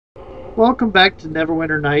Welcome back to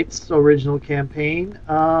Neverwinter Nights original campaign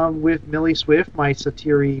with Millie Swift, my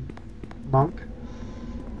Satiri monk.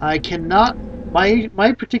 I cannot.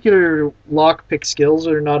 My particular lockpick skills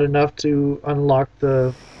are not enough to unlock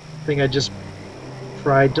the thing I just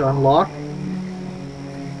tried to unlock.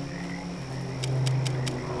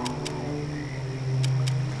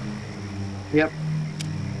 Yep.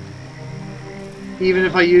 Even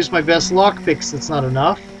if I use my best lockpicks, it's not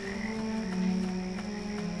enough.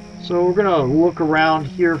 So we're gonna look around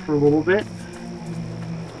here for a little bit.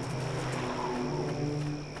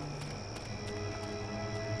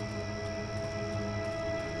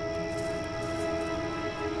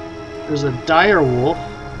 There's a dire wolf.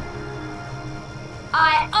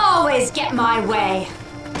 I always get my way.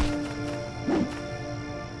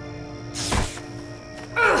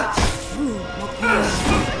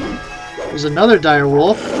 There's another dire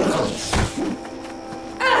wolf.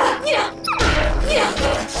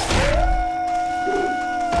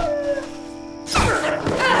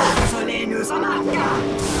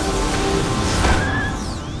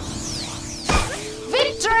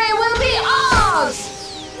 Victory will be ours!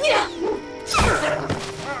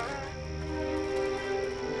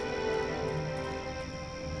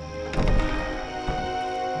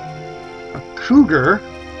 A cougar.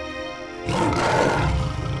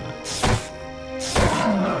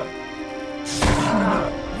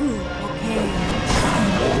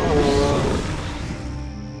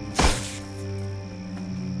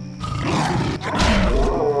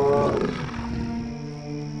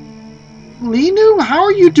 Linu, how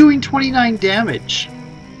are you doing 29 damage?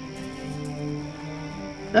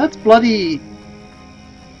 That's bloody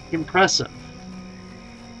impressive.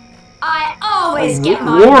 I always get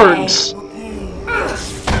my wards.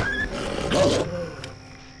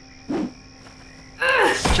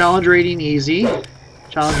 Challenge rating easy.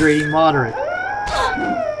 Challenge rating moderate.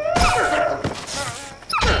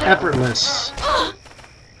 Effortless.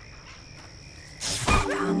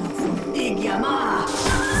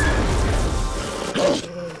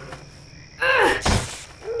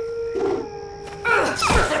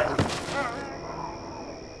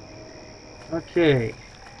 Okay.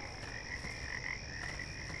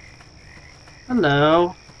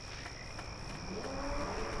 Hello.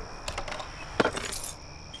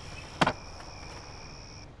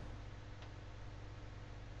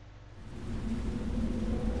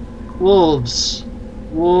 Wolves.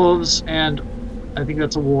 Wolves, and I think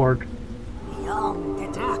that's a ward.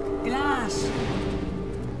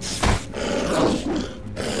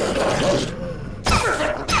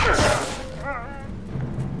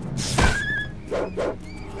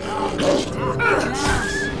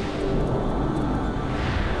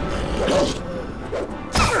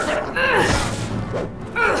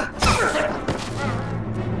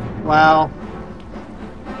 Wow.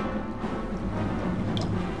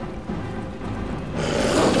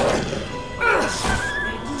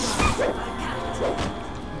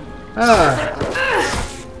 Ah.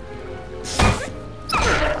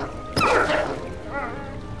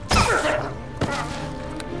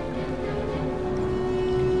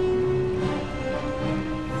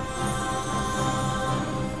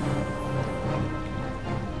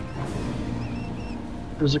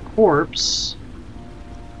 There's a corpse.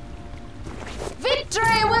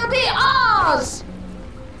 Victory will be ours!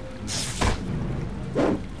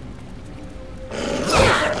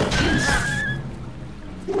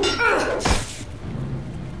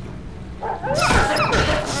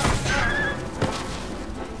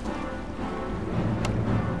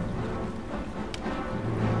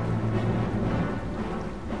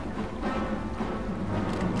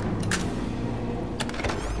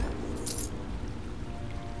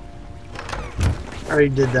 I already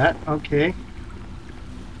did that. Okay.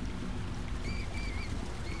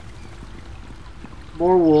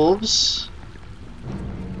 More wolves.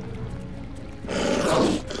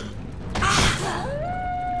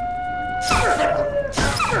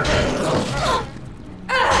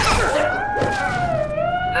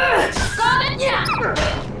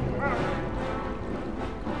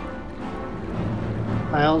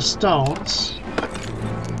 Pile of stones.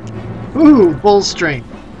 Ooh, bull strength.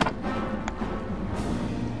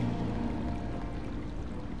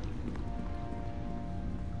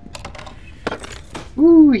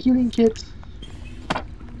 Ooh, healing kit.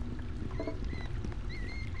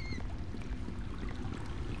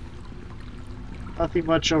 Nothing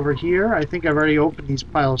much over here. I think I've already opened these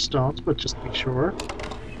pile of stones, but just to be sure.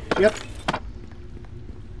 Yep.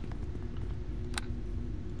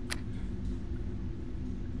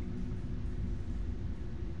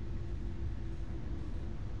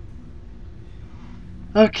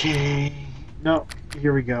 Okay. No,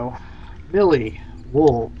 here we go. Millie,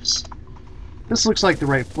 wolves. This looks like the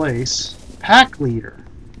right place. Pack leader.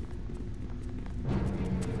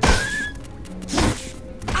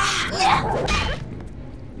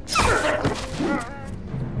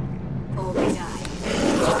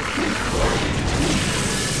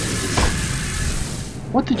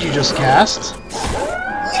 What did you just cast?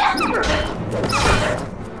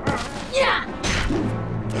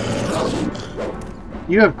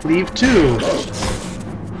 You have cleave too.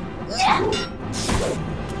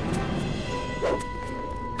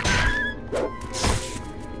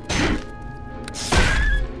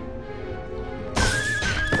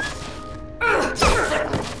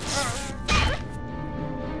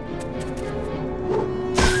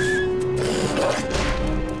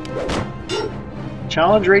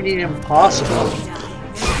 Challenge rating impossible.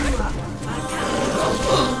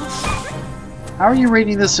 How are you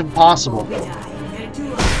rating this impossible?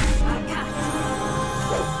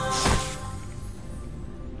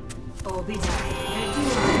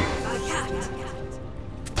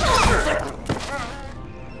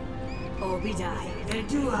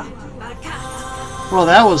 Well,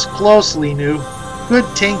 that was closely new. Good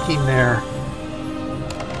tanking there.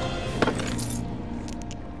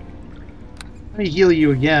 Let me heal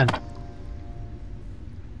you again.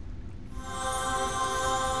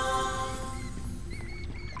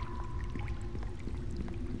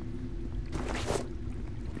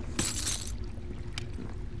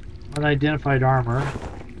 Unidentified armor.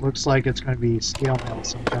 Looks like it's going to be scale mail of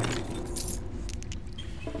some kind.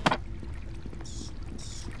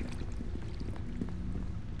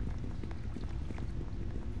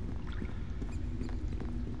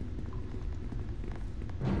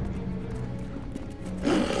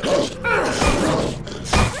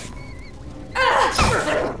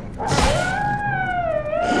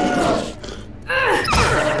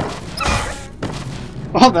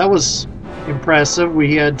 Oh, that was impressive.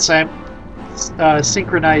 We had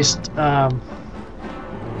synchronized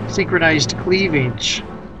cleavage.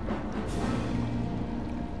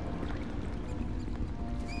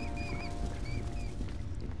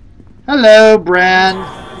 Hello,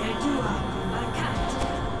 Bran.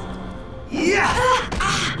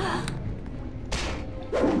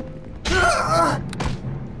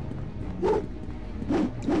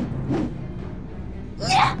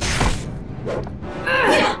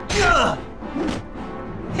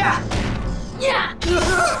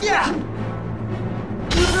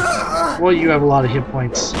 Well, you have a lot of hit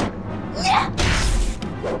points.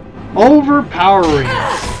 Overpowering.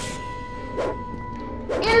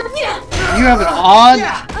 You have an odd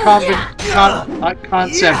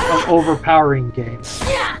concept of overpowering games.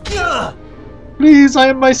 Please, I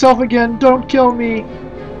am myself again. Don't kill me.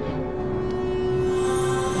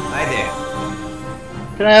 Hi there.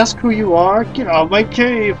 Can I ask who you are? Get out of my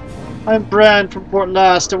cave. I'm Bran from Port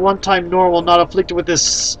Last, at one time normal, not afflicted with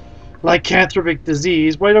this lycanthropic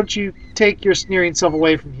disease. Why don't you take your sneering self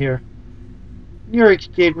away from here?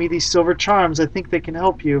 Nurik gave me these silver charms. I think they can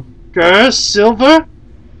help you. Grr, silver?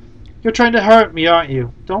 You're trying to hurt me, aren't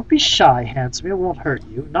you? Don't be shy, handsome. It won't hurt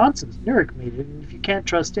you. Nonsense. Nurik made it, and if you can't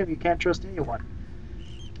trust him, you can't trust anyone.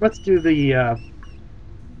 Let's do the,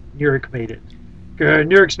 Nurik made it. Grr,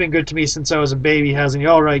 Nurik's been good to me since I was a baby, hasn't he?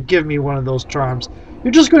 Alright, give me one of those charms.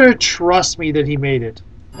 You're just going to trust me that he made it.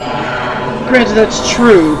 Granted, that's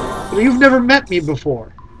true, but you've never met me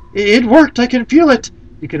before. It worked, I can feel it.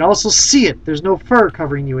 You can also see it. There's no fur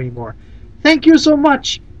covering you anymore. Thank you so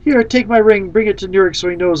much. Here, take my ring. Bring it to Nurik so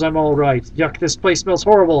he knows I'm all right. Yuck, this place smells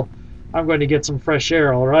horrible. I'm going to get some fresh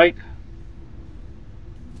air, all right?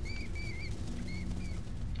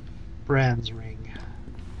 Bran's ring.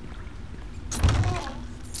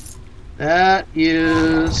 That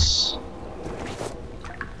is...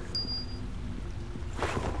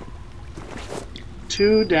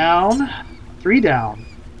 2 down, 3 down.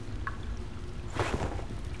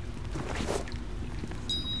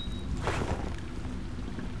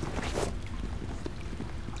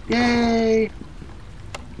 Yay!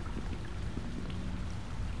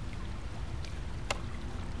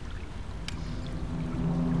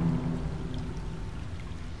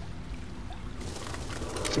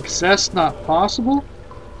 Success not possible?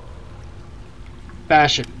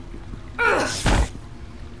 Bash it.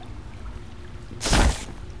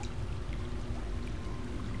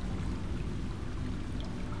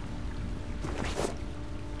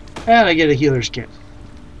 And I get a healer's kit.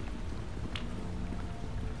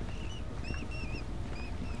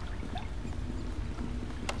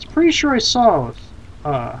 Pretty sure I saw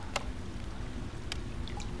a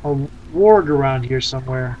ward around here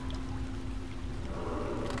somewhere.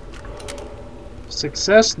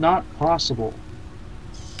 Success not possible.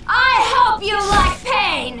 I hope you like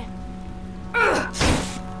pain!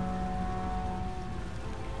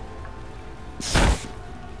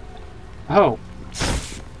 Oh.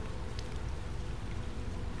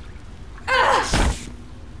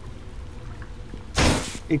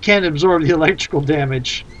 It can't absorb the electrical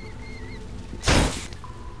damage.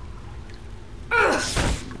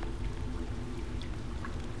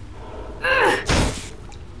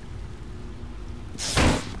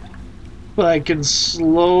 But I can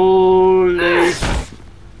slowly...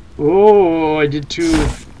 Oh, I did two.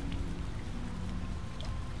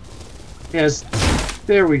 Yes,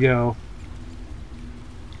 there we go.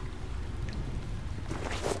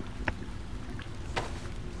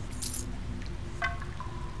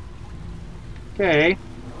 Okay.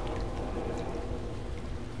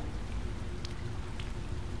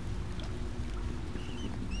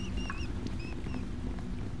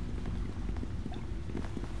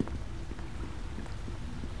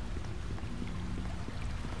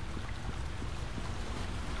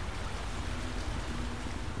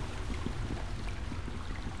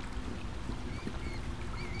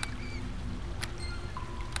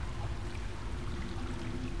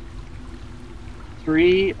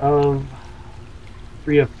 Three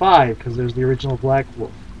of 5, because there's the original Black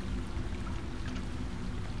Wolf.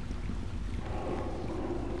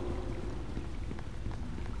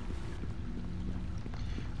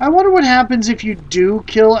 I wonder what happens if you do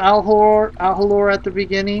kill Alhalor at the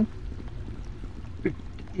beginning.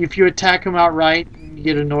 If you attack him outright and you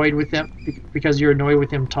get annoyed with him because you're annoyed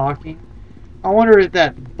with him talking. I wonder if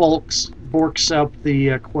that borks up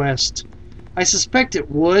the quest. I suspect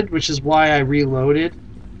it would, which is why I reloaded.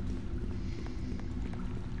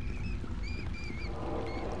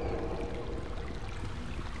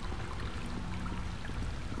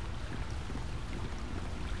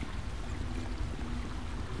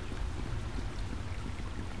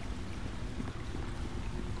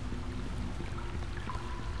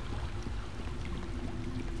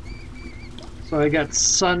 So I got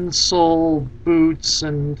Sun Soul boots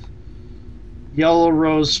and Yellow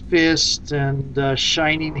Rose Fist and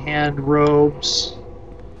Shining Hand robes.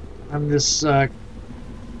 I'm this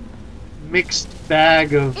mixed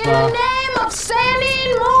bag of In the name of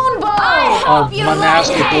Sandy Moonbow, I hope you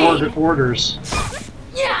monastic like pain. orders.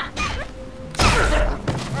 Yeah.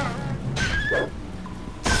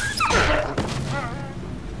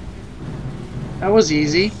 That was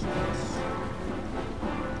easy.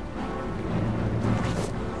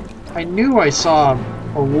 I knew I saw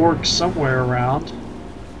a warg somewhere around.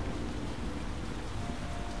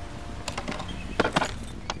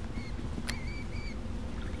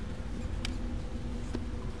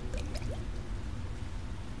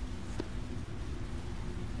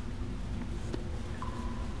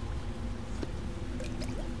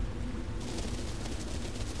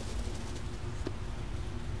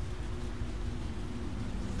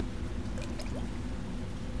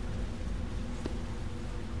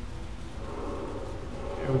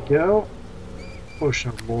 There we go.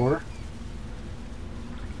 Potion of lore.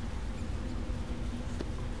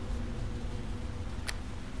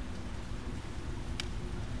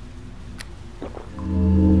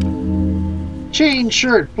 Chain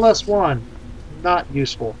shirt +1. Not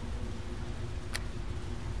useful.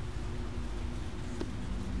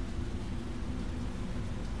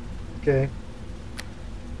 Okay.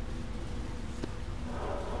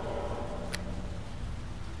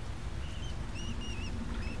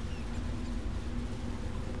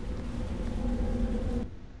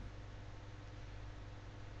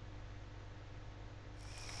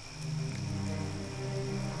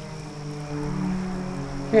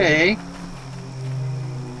 Okay.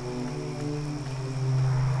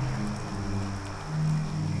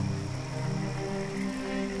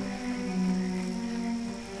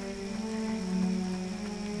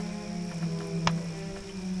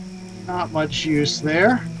 Not much use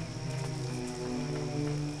there.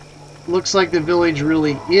 Looks like the village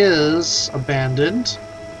really is abandoned.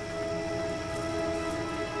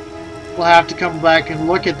 We'll have to come back and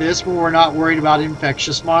look at this when we're not worried about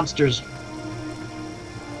infectious monsters.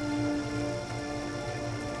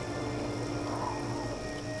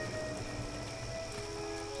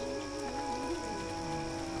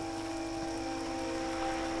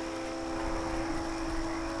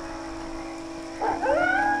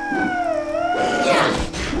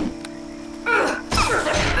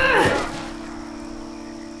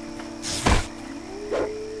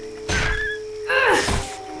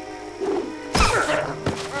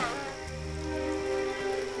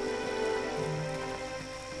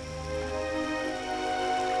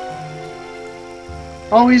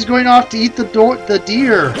 Oh, he's going off to eat the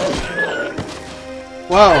deer.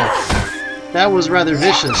 Whoa. That was rather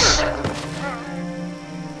vicious.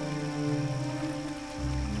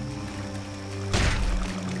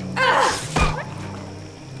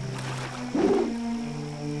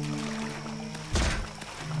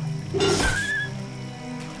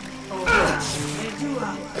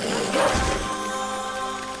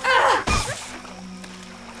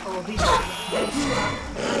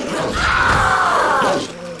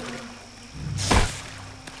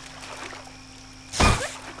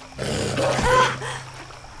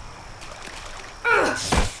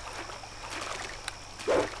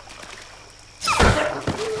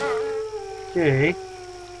 Okay.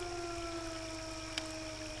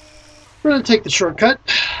 We're gonna take the shortcut.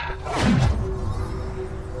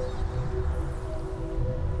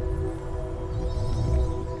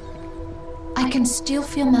 I can still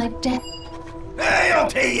feel my death. Hey, I'll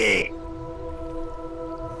tell ye!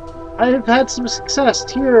 I have had some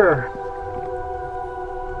success here.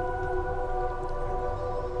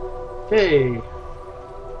 Okay.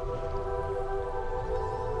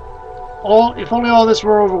 If only all this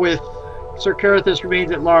were over with. Sir Carathis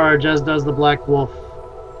remains at large, as does the Black Wolf.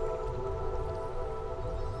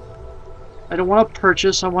 I don't want to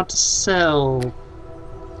purchase, I want to sell.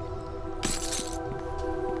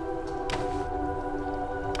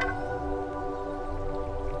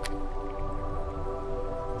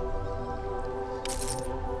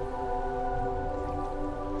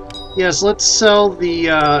 Yes, let's sell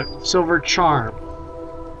the silver charm.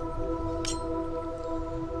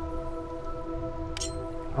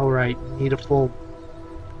 Alright, need a full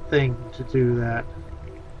thing to do that.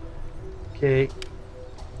 Okay.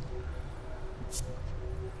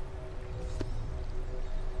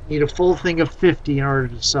 Need a full thing of 50 in order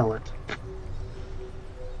to sell it.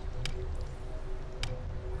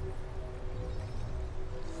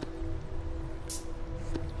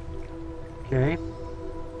 Okay.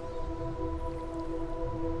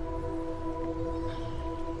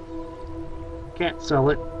 Can't sell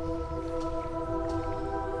it.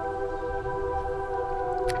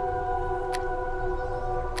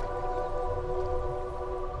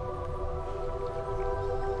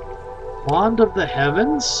 Wand of the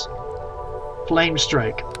Heavens? Flame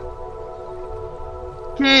Strike.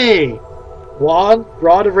 Okay!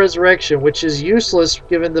 Rod of Resurrection, which is useless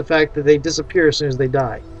given the fact that they disappear as soon as they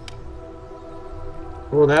die.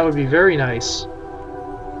 Well, that would be very nice.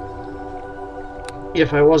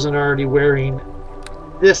 If I wasn't already wearing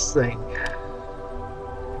this thing.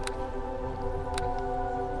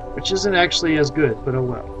 Which isn't actually as good, but oh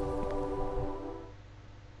well.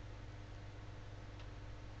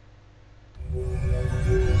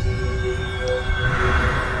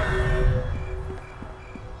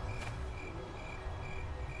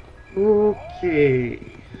 Okay.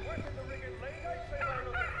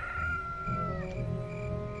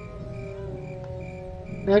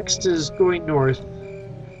 Next is going north.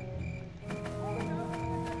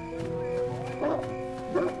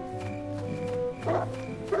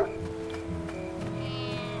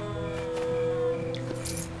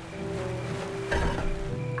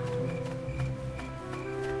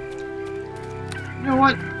 You know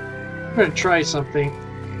what? I'm going to try something.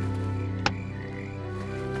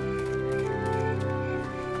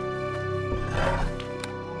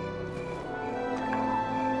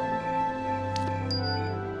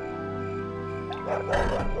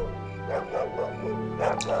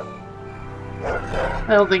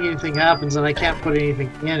 I don't think anything happens and I can't put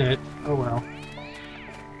anything in it. Oh well.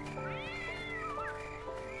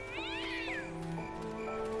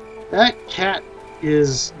 That cat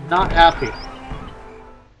is not happy.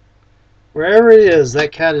 Wherever it is,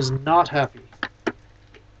 that cat is not happy.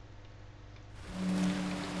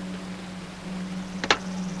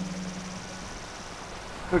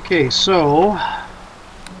 Okay, so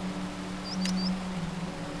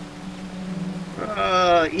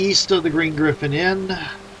east of the Green Griffin Inn.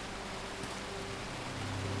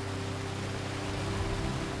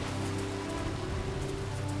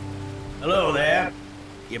 Hello there.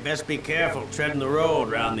 You best be careful treading the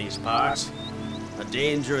road round these parts. A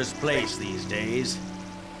dangerous place these days.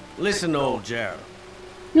 Listen, old Gerald.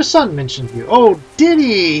 Your son mentioned you. Oh, did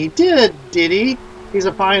he? Did he? He's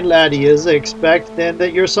a fine lad, he is, I expect, and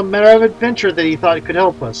that you're some manner of adventurer that he thought could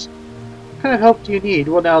help us. What kind of help do you need?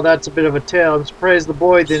 Well, now that's a bit of a tale. I'm surprised the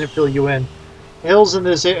boy didn't fill you in. The hills in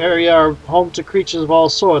this area are home to creatures of all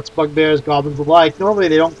sorts, bugbears, goblins alike. Normally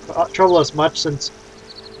they don't trouble us much since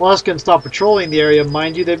Muskans stopped patrolling the area.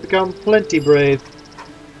 Mind you, they've become plenty brave.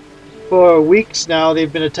 For weeks now,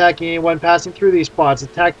 they've been attacking anyone passing through these spots.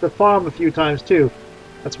 Attacked the farm a few times, too.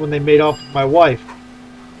 That's when they made off with my wife.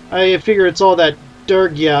 I figure it's all that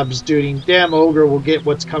Durgyab's duty. Damn ogre will get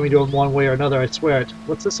what's coming to him one way or another, I swear it.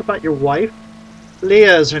 What's this about your wife?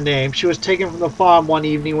 Leah is her name. She was taken from the farm one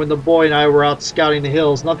evening when the boy and I were out scouting the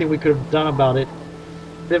hills. Nothing we could have done about it.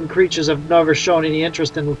 Them creatures have never shown any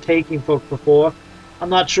interest in taking folk before. I'm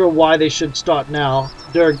not sure why they should start now.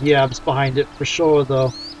 Durgyab's behind it, for sure,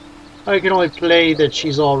 though. I can only play that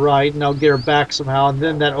she's alright, and I'll get her back somehow, and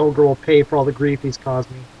then that ogre will pay for all the grief he's caused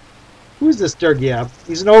me. Who's this Durgyab?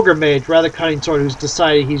 He's an ogre mage, rather cunning sort, who's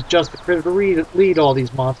decided he's just the critter to lead all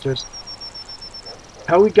these monsters.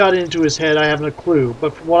 How he got into his head, I haven't a clue,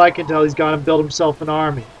 but from what I can tell, he's gone and built himself an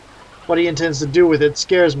army. What he intends to do with it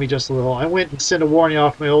scares me just a little. I went and sent a warning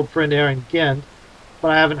off my old friend Aaron Gent, but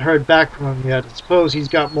I haven't heard back from him yet. I suppose he's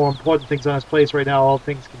got more important things on his plate right now, all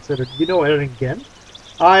things considered. You know Aaron Gent?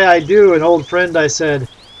 Aye, I do, an old friend, I said.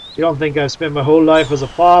 You don't think I've spent my whole life as a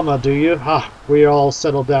farmer, do you? Ha, we all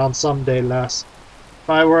settle down someday, lass. If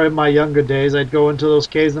I were in my younger days, I'd go into those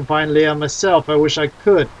caves and find Leah myself. I wish I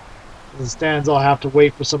could. As it stands, I'll have to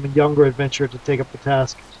wait for some younger adventurer to take up the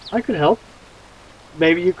task. I could help.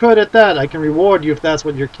 Maybe you could at that. I can reward you if that's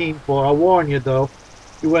what you're keen for. I'll warn you, though.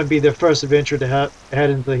 You wouldn't be the first adventurer to head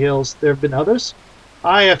into the hills. There have been others?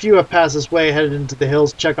 Aye, a few have passed this way, headed into the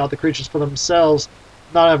hills, check out the creatures for themselves.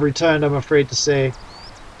 None have returned, I'm afraid to say.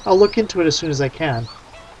 I'll look into it as soon as I can.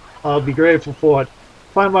 I'll be grateful for it.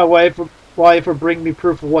 Find my wife or bring me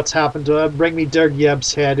proof of what's happened to her. Bring me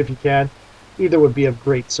Durgyab's head if you can. Either would be of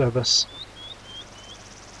great service.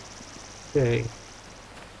 Okay.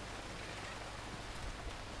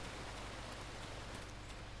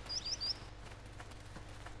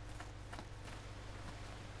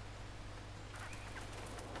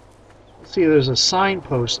 Let's see, there's a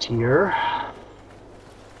signpost here.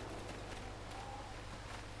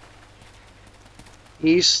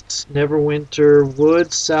 East, Neverwinter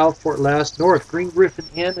Woods, South, Fort Last, North, Green Griffin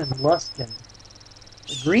Inn, and Luskin.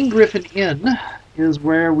 The Green Griffin Inn is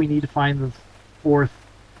where we need to find the fourth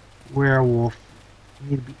werewolf.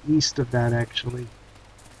 We need to be east of that, actually.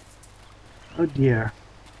 Oh dear.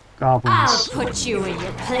 Goblins. I'll put you in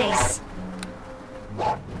your place.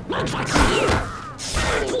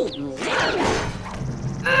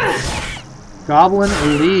 Goblin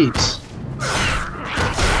Elite.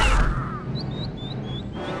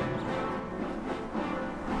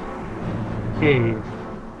 Cave.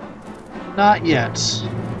 Not yet.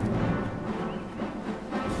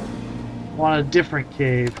 Want a different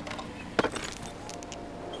cave.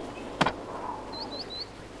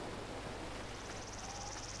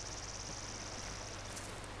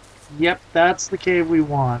 Yep, that's the cave we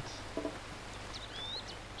want.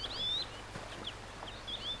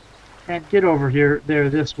 Can't get over here, there,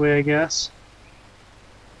 this way, I guess.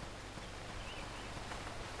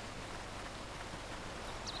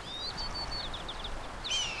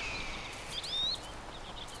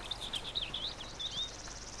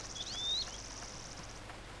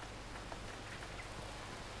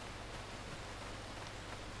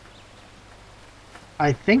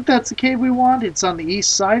 I think that's the cave we want. It's on the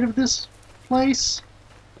east side of this place.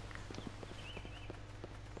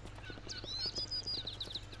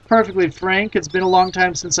 Perfectly frank, it's been a long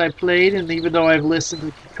time since I played, and even though I've listened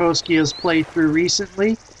to Koskia's playthrough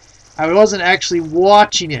recently, I wasn't actually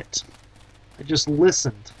watching it. I just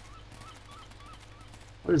listened.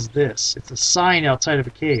 What is this? It's a sign outside of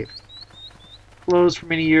a cave. Closed for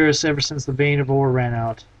many years ever since the vein of ore ran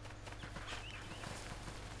out.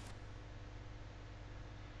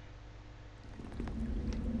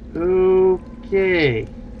 Okay.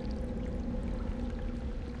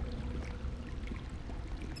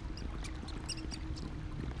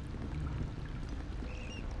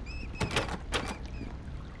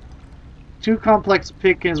 Too complex to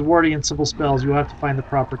pick and is wordy in simple spells. You have to find the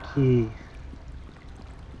proper key.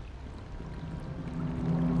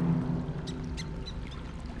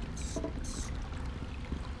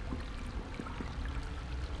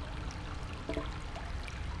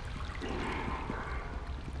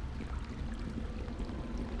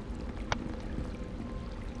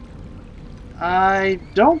 I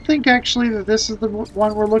don't think actually that this is the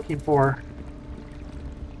one we're looking for.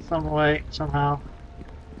 Some way, somehow.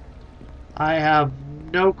 I have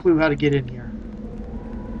no clue how to get in here.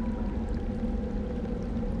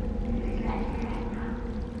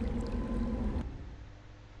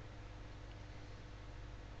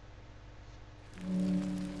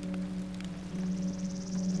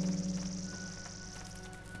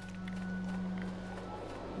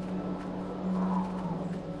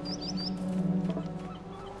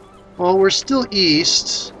 Well, we're still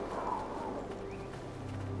east.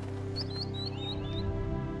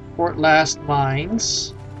 Fort Last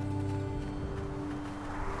Mines.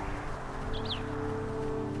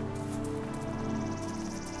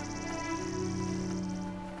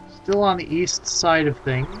 Still on the east side of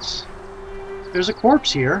things. There's a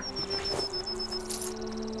corpse here.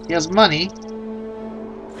 He has money.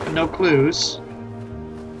 But no clues.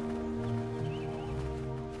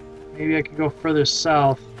 Maybe I could go further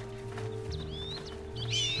south.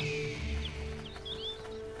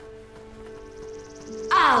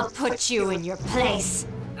 I'll put you in your place.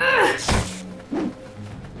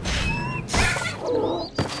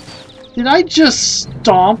 Did I just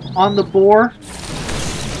stomp on the boar?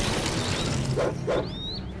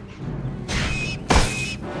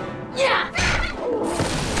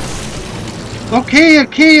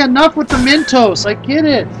 Okay, enough with the Mentos. I get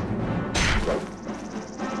it.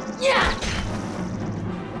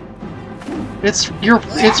 It's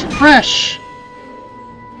fresh.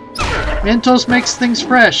 Mentos makes things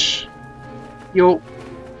fresh. Yo.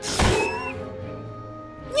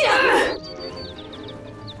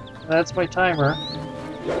 That's my timer.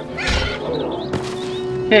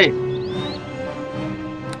 Okay.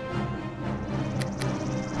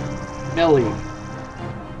 Millie.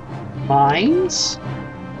 Mines?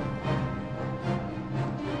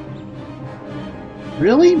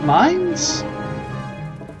 Really? Mines?